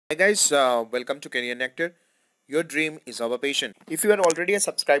Hi guys, welcome to Career Nectar. Your dream is our passion. If you are already a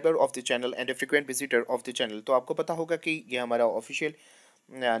subscriber of the channel and a frequent visitor of the channel, तो आपको पता होगा कि ये हमारा official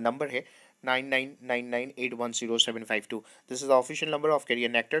number है 9999810752. This is the official number of Career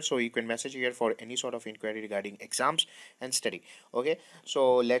Nectar, so you can message here for any sort of inquiry regarding exams and study. Okay, so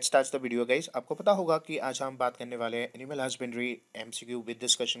let's start the video guys. आपको पता होगा कि आज हम बात करने वाले हैं animal husbandry MCQ with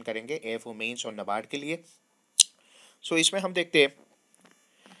discussion करेंगे AFO मेंस और नबार्ड के लिए. सो इसमें हम देखते हैं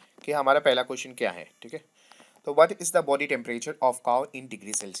कि हमारा पहला क्वेश्चन क्या है. ठीक है, तो what is the body temperature of cow in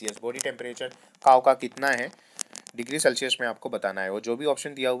degree Celsius. Body temperature cow का कितना है डिग्री सेल्सियस में आपको बताना है. और जो भी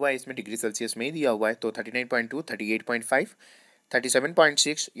ऑप्शन दिया हुआ है इसमें डिग्री सेल्सियस में ही दिया हुआ है. तो 39.2, 38.5,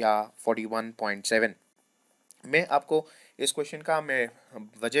 37.6 या 41.7. मैं आपको इस क्वेश्चन का मैं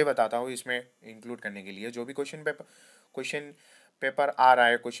वजह बताता हूँ इसमें इंक्लूड करने के लिए. जो भी क्वेश्चन पेपर आ रहा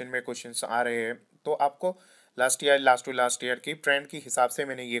है, क्वेश्चन में क्वेश्चंस आ रहे हैं, तो आपको लास्ट ईयर की ट्रेंड के हिसाब से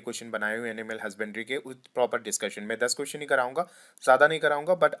मैंने ये क्वेश्चन बनाए हुए एनिमल हस्बेंड्री के विद प्रॉपर डिस्कशन में. 10 क्वेश्चन ही कराऊंगा, ज़्यादा नहीं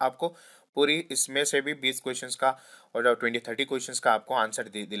कराऊंगा, बट आपको पूरी इसमें से भी 20 क्वेश्चंस का और 20-30 क्वेश्चंस का आपको आंसर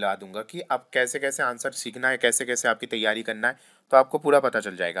दिला दूंगा कि आप कैसे कैसे आंसर सीखना है, कैसे कैसे आपकी तैयारी करना है, तो आपको पूरा पता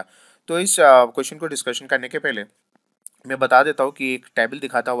चल जाएगा. तो इस क्वेश्चन को डिस्कशन करने के पहले मैं बता देता हूँ कि एक टेबल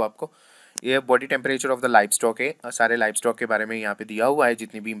दिखाता हूँ आपको. ये body temperature of the life stock है. सारे लाइफ स्टॉक के बारे में यहाँ पे दिया हुआ है,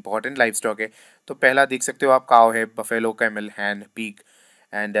 जितनी भी इंपॉर्टेंट लाइफ स्टॉक है. तो पहला देख सकते हो आप, काव है, buffalo, camel, Hahn, peak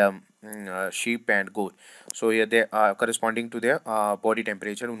and sheep and गोट. सो ये दे corresponding to their body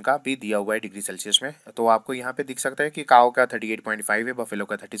temperature उनका भी दिया हुआ है डिग्री सेल्सियस में. तो आपको यहाँ पे दिख सकता है कि काव का 38.5 है, बफेलो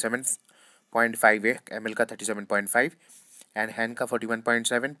का 37.5 है, कैमल का 37.5 एंड हैन का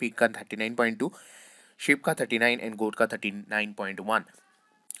 41.7, पीक का 39.2, शीप का 39 एंड गोट का 39.1.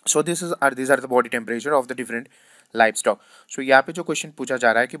 सो these are the body temperature of the different livestock. सो यहाँ पे जो क्वेश्चन पूछा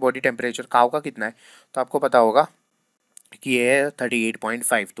जा रहा है कि बॉडी टेम्परेचर काउ का कितना है, तो आपको पता होगा कि ये है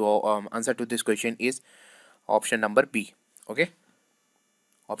 38.5. तो answer to this question is option number B. Okay,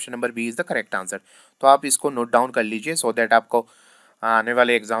 option number B is the correct answer. तो आप इसको नोट डाउन कर लीजिए सो दैट आपको आने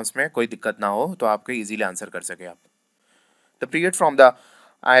वाले एग्जाम्स में कोई दिक्कत ना हो, तो आपको इजीली आंसर कर सके आप. The period from the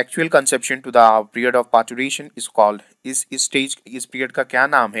actual conception to the period of parturition is called. इस स्टेज, इस पीरियड का क्या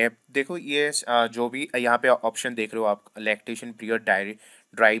नाम है. देखो ये जो भी यहाँ पे ऑप्शन देख रहे हो आप, लैक्टेशन पीरियड,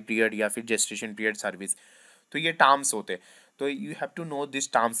 ड्राई पीरियड या फिर जेस्टेशन पीरियड, सर्विस, तो ये टर्म्स होते हैं. तो you have to know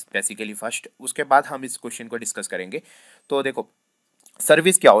this terms basically first, उसके बाद हम इस क्वेश्चन को डिस्कस करेंगे. तो देखो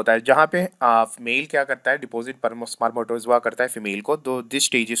सर्विस क्या होता है, जहाँ पे मेल क्या करता है, डिपॉजिट स्पर्मेटोजोआ करता है फीमेल को, तो this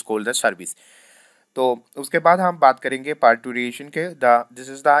stage is called the service. तो उसके बाद हम बात करेंगे पार्टुरेशन के. This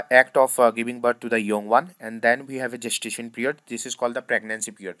is the act of giving birth to the young one, and then we have a gestation period, this is called the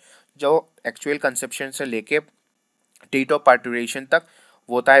pregnancy period. जो actual conception से लेके डेट ऑफ पार्टुरेशन तक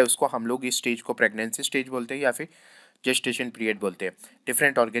होता है, उसको हम लोग इस स्टेज को प्रेगनेंसी स्टेज बोलते हैं या फिर जेस्टेशन पीरियड बोलते हैं.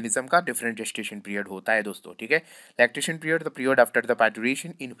 डिफरेंट ऑर्गेनिज्म का डिफरेंट जेस्टेशन पीरियड होता है दोस्तों. ठीक है, lactation period, the period after the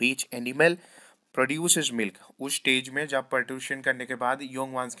parturition in which animal produces milk. उस स्टेज में जब पार्टूशन करने के बाद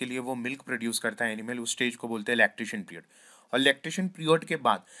यंग वंस के लिए वो मिल्क प्रोड्यूस करता है एनिमल, उस स्टेज को बोलते हैं लैक्टेशन पीरियड. और लैक्टेशन पीरियड के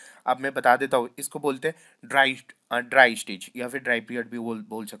बाद, अब मैं बता देता हूँ, इसको बोलते हैं ड्राई स्टेज या फिर ड्राई पीरियड भी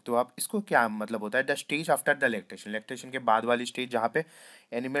बोल सकते हो आप. इसको क्या मतलब होता है, the stage after the lactation, lactation के बाद वाली स्टेज जहाँ पे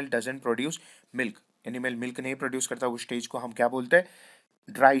animal doesn't produce milk, animal milk नहीं प्रोड्यूस करता, उस स्टेज को हम क्या बोलते हैं,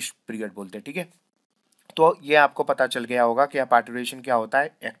 ड्राई पीरियड बोलते हैं. ठीक है, तो ये आपको पता चल गया होगा कि पार्टुरेशन क्या होता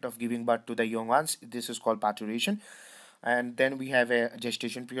है, act of giving birth to the young ones, this is called parturition. And then we have a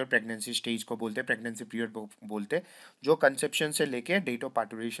gestation period, pregnancy stage को बोलते हैं, प्रेगनेंसी पीरियड बोलते हैं. जो कंसेप्शन से लेके डेट ऑफ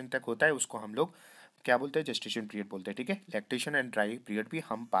पार्टुरेशन तक होता है उसको हम लोग क्या बोलते हैं, जेस्टेशन पीरियड बोलते हैं. ठीक है, लैक्टेशन एंड ड्राई पीरियड भी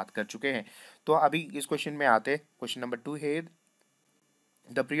हम बात कर चुके हैं. तो अभी इस क्वेश्चन में आते हैं. क्वेश्चन नंबर 2 है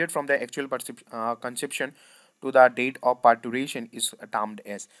the period from the actual conception to the date of parturition is termed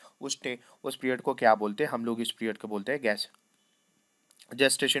as. उस पीरियड को क्या बोलते हैं हम लोग, इस पीरियड को बोलते हैं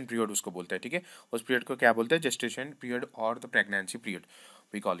जेस्टेशन पीरियड उसको बोलते हैं. ठीक है, उस पीरियड को क्या बोलते हैं, जेस्टेशन पीरियड और the pregnancy period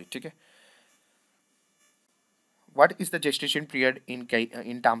we call it. ठीक है, what is the gestation period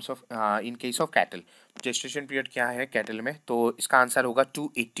in terms of in case of cattle. Gestation period क्या है कैटल में, तो इसका आंसर होगा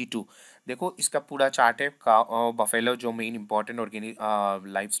 282. देखो इसका पूरा चार्ट है. बफेलो जो main important organic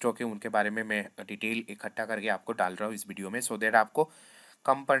life stock है उनके बारे में मैं डिटेल इकट्ठा करके आपको डाल रहा हूँ इस वीडियो में, सो दैट आपको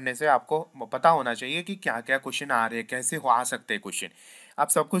कम पढ़ने से आपको पता होना चाहिए कि क्या क्या क्वेश्चन आ रहे हैं, कैसे आ सकते हैं क्वेश्चन. आप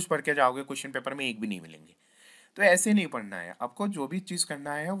सब कुछ पढ़ के जाओगे, क्वेश्चन पेपर में एक भी नहीं मिलेंगे. तो ऐसे नहीं पढ़ना है आपको, जो भी चीज़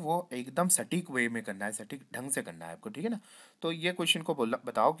करना है वो एकदम सटीक वे में करना है, सटीक ढंग से करना है आपको. ठीक है ना, तो ये क्वेश्चन को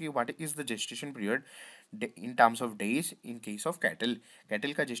बताओ कि what is the gestation period in terms of days in case of cattle.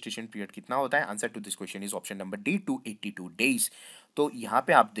 Cattle का जेस्टेशन पीरियड कितना होता है. Answer to this question is option number D, 282 days. तो यहाँ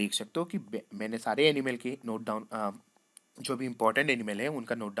पे आप देख सकते हो कि मैंने सारे एनिमल के नोट डाउन जो भी इंपॉर्टेंट एनिमल है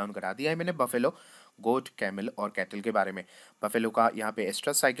उनका नोट डाउन करा दिया है मैंने, बफेलो, गोट, कैमल और कैटल के बारे में। बफेलो का यहाँ पे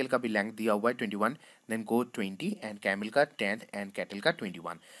एस्ट्रस साइकिल का भी लेंथ दिया हुआ है 21, देन गोट 20 एंड कैमल का 10 एंड कैटल का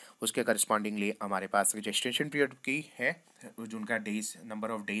 21। उसके करस्पॉन्डिंगली हमारे पास रजिस्ट्रेशन पीरियड की है, जो उनका डेज,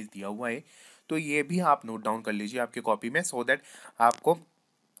 नंबर ऑफ डेज दिया हुआ है। तो ये भी आप नोट डाउन कर लीजिए आपकी कॉपी में, सो दैट आपको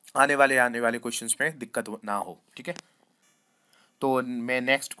आने वाले क्वेश्चंस में दिक्कत ना हो, ठीक है। तो मैं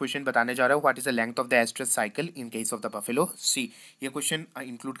नेक्स्ट क्वेश्चन बताने जा रहा हूँ, what is the length of the oestrus cycle in case of the buffalo सी। ये क्वेश्चन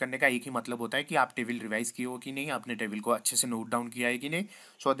इंक्लूड करने का एक ही मतलब होता है कि आप टेबल रिवाइज किए हो कि नहीं, आपने टेबल को अच्छे से नोट डाउन किया है कि नहीं,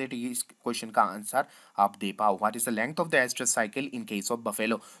 सो दैट इस क्वेश्चन का आंसर आप दे पाओ। What is the length of the oestrus cycle in case of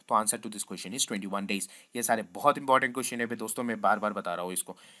buffalo, तो answer to this question is 21 days. ये सारे बहुत इंपॉर्टेंट क्वेश्चन है दोस्तों, मैं बार बार बता रहा हूँ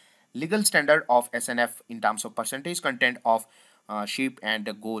इसको। Legal standard of SNF in terms of percentage content of sheep and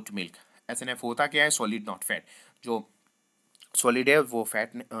goat milk. SNF होता क्या है, सॉलिड नॉट फैट। जो सॉलिड है वो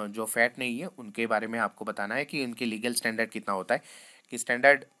फैट, जो फैट नहीं है उनके बारे में आपको बताना है कि इनके लीगल स्टैंडर्ड कितना होता है, कि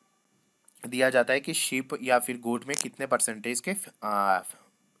स्टैंडर्ड दिया जाता है कि शीप या फिर गोट में कितने परसेंटेज के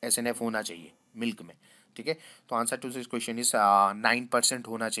SNF होना चाहिए मिल्क में, ठीक है। तो answer to this question is 9%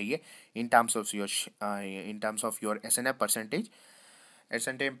 होना चाहिए in terms of your SNF percentage.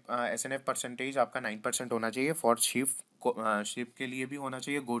 SNF percentage आपका 9% होना चाहिए फॉर शीप के लिए भी होना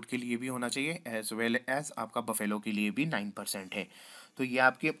चाहिए, गोट के लिए भी होना चाहिए, एज वेल एज आपका बफेलो के लिए भी 9% है। तो ये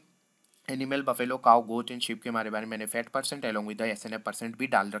आपके animal buffalo, cow, goat and sheep के बारे में मैंने fat percent along with the SNF percent भी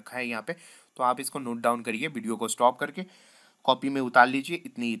डाल रखा है यहाँ पे। तो आप इसको नोट डाउन करिए, वीडियो को स्टॉप करके कॉपी में उतार लीजिए,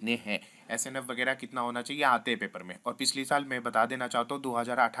 इतने हैं। SNF वगैरह कितना होना चाहिए आते हैं पेपर में। और पिछले साल मैं बता देना चाहता हूँ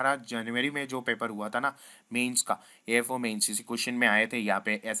 2018 जनवरी में जो पेपर हुआ था ना मेंस का, AFO मेंस, इसी क्वेश्चन में आए थे यहाँ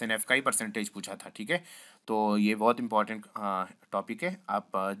पे SNF का ही परसेंटेज पूछा था, ठीक है। तो ये बहुत इंपॉर्टेंट टॉपिक है।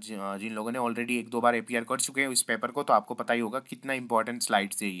 आप जिन लोगों ने ऑलरेडी एक दो बार APR कर चुके हैं इस पेपर को, तो आपको पता ही होगा कितना इंपॉर्टेंट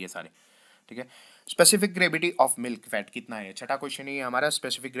स्लाइड्स है ये सारे, ठीक है। Specific gravity of milk fat कितना है, छठा क्वेश्चन ही है हमारा।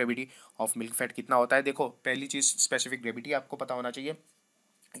 Specific gravity of milk fat कितना होता है, देखो पहली चीज स्पेसिफिक ग्रेविटी आपको पता होना चाहिए।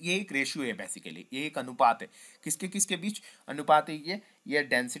 ये एक रेशियो है, बेसिकली ये एक अनुपात है। किसके किसके बीच अनुपात है ये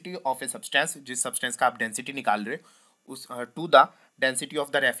डेंसिटी ऑफ ए सब्सटेंस, जिस सब्सटेंस का आप डेंसिटी निकाल रहे हो उस to the density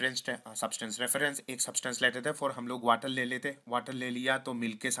of the reference substance. Reference एक सब्सटेंस लेते थे, फॉर हम लोग वाटर ले लेते, वाटर ले लिया तो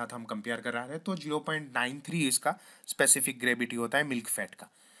मिल्क के साथ हम कंपेयर करा रहे हैं, तो 0.93 इसका स्पेसिफिक ग्रेविटी होता है मिल्क फैट का,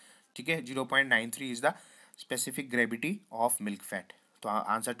 ठीक है। 0.93 is the specific gravity of milk fat. तो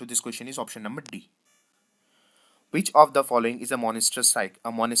answer to this question is option number D. Which of the following is a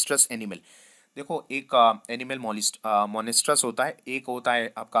मोनिस्ट्रस animal. देखो एक एनिमल मोनिस्ट्रस होता है, एक होता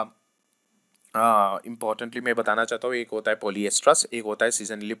है आपका इंपॉर्टेंटली मैं बताना चाहता हूँ, एक होता है पॉलीएस्ट्रस, एक होता है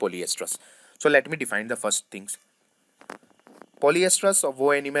seasonally पॉलीएस्ट्रस। So let me define the first things. पॉलीएस्ट्रस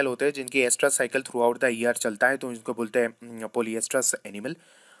वो एनिमल होते हैं जिनकी oestrus cycle through out the year चलता है, तो इनको बोलते हैं पॉलीएस्ट्रस animal.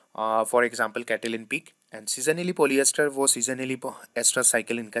 For example cattle in pig. And seasonally polyester, वो सीजनली एस्ट्रस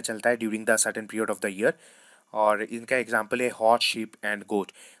साइकिल इनका चलता है during the certain period of the year. और इनका एग्जाम्पल है हॉर्स, शीप एंड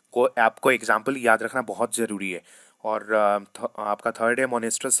गोट। को आपको एग्जाम्पल याद रखना बहुत ज़रूरी है। और आपका थर्ड है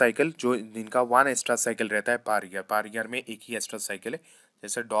मोनेस्ट्रस साइकिल, जो इनका वन एस्ट्रस साइकिल रहता है पर ईयर में एक ही एस्ट्रस साइकिल है।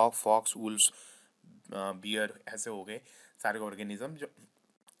 जैसे डॉग, फॉक्स, वुल्व्स, बियर, ऐसे हो गए सारे ऑर्गेनिज्म, जो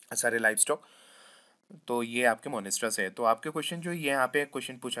सारे लाइफ स्टॉक। तो ये आपके मोनेस्ट्रस है। तो आपके क्वेश्चन जो ये यहाँ पे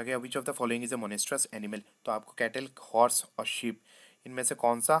क्वेश्चन पूछा गया, which of the following is a मोनेस्ट्रस animal, तो आपको कैटल, हॉर्स और शीप इनमें से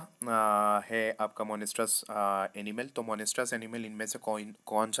कौन सा है आपका मोनेस्ट्रस एनिमल। तो मोनेस्ट्रस एनिमल इनमें से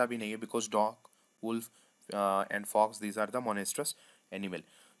कौन सा भी नहीं है, because dog, wolf and fox, these are the मोनेस्ट्रस animal.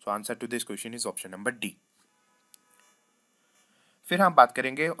 So answer to this question is option number D. फिर हम बात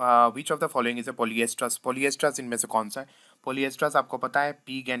करेंगे which of the following is a पॉलीएस्ट्रस। पॉलीएस्ट्रस इनमें से कौन सा है। पॉलीएस्ट्रस आपको पता है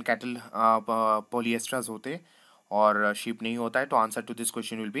पिग एंड कैटल पॉलीएस्ट्रस होते हैं और शीप नहीं होता है। तो answer to this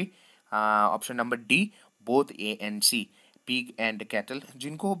question will be option number D, both A and C, pig and cattle.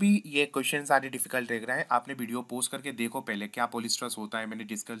 जिनको भी ये क्वेश्चन सारे डिफिकल्ट लग रहा है, आपने वीडियो पोस्ट करके देखो पहले क्या पॉलीएस्ट्रस होता है, मैंने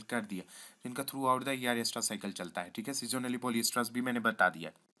डिस्कस कर दिया। जिनका through out the year oestrus cycle चलता है, ठीक है। सीजनली पॉलीएस्ट्रस भी मैंने बता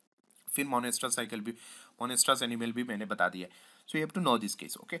दिया, फिर मोनेस्ट्रस साइकिल भी, मोनेस्ट्रस एनिमल भी मैंने बता दिया। So you have to know this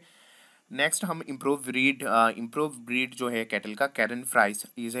case, okay. Next हम इम्प्रूव ब्रीड जो है कैटल का, करन fries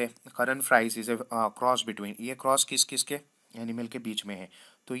is a cross between, ये क्रॉस किस किस के एनिमल के बीच में है।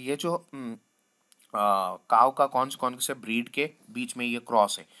 तो ये जो काव का कौन से ब्रीड के बीच में ये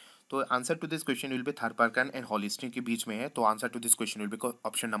क्रॉस है। तो answer to this question will be Tharparkar and Holstein के बीच में है। तो answer to this question will be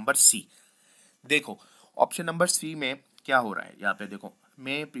option number C. देखो ऑप्शन नंबर सी में क्या हो रहा है, यहाँ पे देखो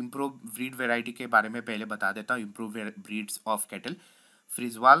मैं इम्प्रूव ब्रीड वेराइटी के बारे में पहले बता देता हूँ। Improve breeds of cattle,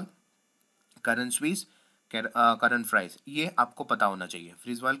 फ्रिजवाल, Karan स्वीज, Karan fries, ये आपको पता होना चाहिए।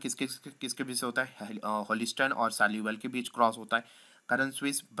 फ्रिजवाल किसके किसके बीच से होता है, हॉलिस्टन और साल्यूवल के बीच क्रॉस होता है। करन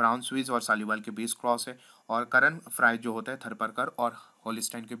स्विस, ब्राउन स्विस और सालिवाल के बीच क्रॉस है, और करन फ्राई जो होता है थरपरकर और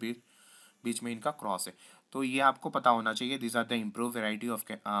होलिस्टाइन के बीच बीच में इनका क्रॉस है। तो ये आपको पता होना चाहिए, this are the improve variety of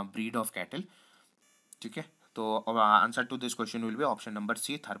breed of cattle. ठीक है, तो answer to this question will be option number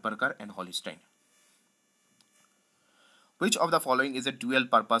C, थरपरकर and होलिस्टाइन। Which of the following is a dual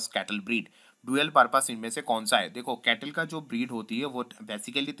purpose cattle breed? Dual purpose इनमें से कौन सा है? देखो, cattle का जो ब्रीड होती है वो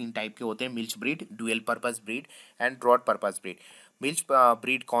बेसिकली 3 टाइप के होते हैं, milch breed, dual purpose breed and broad purpose breed. Milch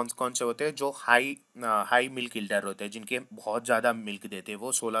breed कौन कौन से होते हैं? जो हाई मिल्क यील्डर होते हैं, जिनके बहुत ज़्यादा मिल्क देते हैं,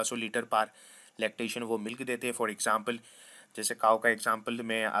 वो 1600 लीटर पर लैक्टेशन वो मिल्क देते हैं। फॉर एग्जाम्पल, जैसे काउ का एग्जाम्पल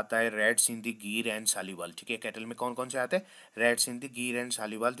में आता है रेड सिंधी, गीर एंड सालीवाल। ठीक है, कैटल में कौन कौन से आते हैं? Red Sindhi, Gir and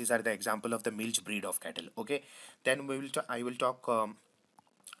सालीवाल, this are the example of the milch breed of cattle. Okay, then I will talk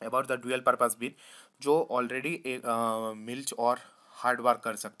about the dual purpose breed. जो ऑलरेडी मिल्च और हार्ड वर्क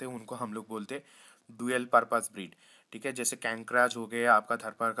कर सकते हैं, उनको हम लोग बोलते हैं ड्यूअल पर्पस ब्रीड। ठीक है, जैसे कैंक्राज हो गया, आपका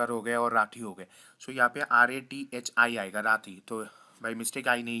थरपरकर हो गया और राठी हो गए। सो यहाँ पे RATHI आएगा, राठी, तो भाई मिस्टेक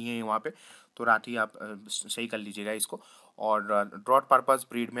आई नहीं है वहाँ पे, तो राठी आप सही कर लीजिएगा इसको। और ड्रॉट पर्पस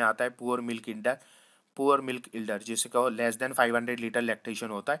ब्रीड में आता है poor milk इंडर, poor milk elder, जिसे कहो लेस देन 500 लीटर लैक्टेशन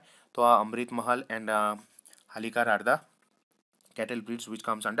होता है। तो Amrit Mahal and Halika रारदा cattle breeds which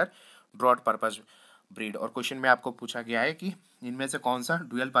comes under broad purpose breed. और क्वेश्चन में आपको पूछा गया है कि इनमें से कौन सा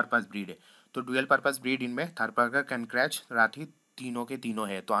ड्यूअल पर्पस ब्रीड है? तो ड्यूअल पर्पस ब्रीड इनमें थरपरकर, कैनक्रैच, राठी, तीनों के तीनों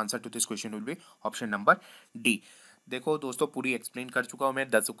है। तो answer to this question will be option number D. देखो दोस्तों, पूरी एक्सप्लेन कर चुका हूँ मैं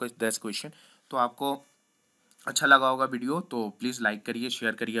 10 क्वेश्चन। तो आपको अच्छा लगा होगा वीडियो, तो प्लीज़ लाइक करिए,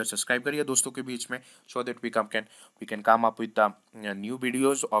 शेयर करिए और सब्सक्राइब करिए दोस्तों के बीच में, so that we can come up with the new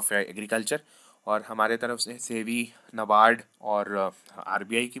videos of agriculture. और हमारे तरफ से सेवी, नबार्ड और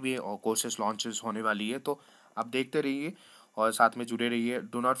RBI की भी कोर्सेज लॉन्चेस होने वाली है, तो आप देखते रहिए और साथ में जुड़े रहिए।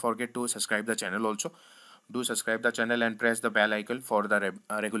 Do not forget to subscribe the channel also, do subscribe the channel and press the bell icon for the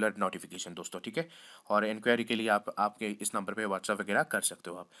regular notification दोस्तों। ठीक है, और इंक्वायरी के लिए आप आपके इस नंबर पे व्हाट्सएप वगैरह कर सकते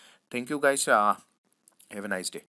हो आप। Thank you guys, have a nice day.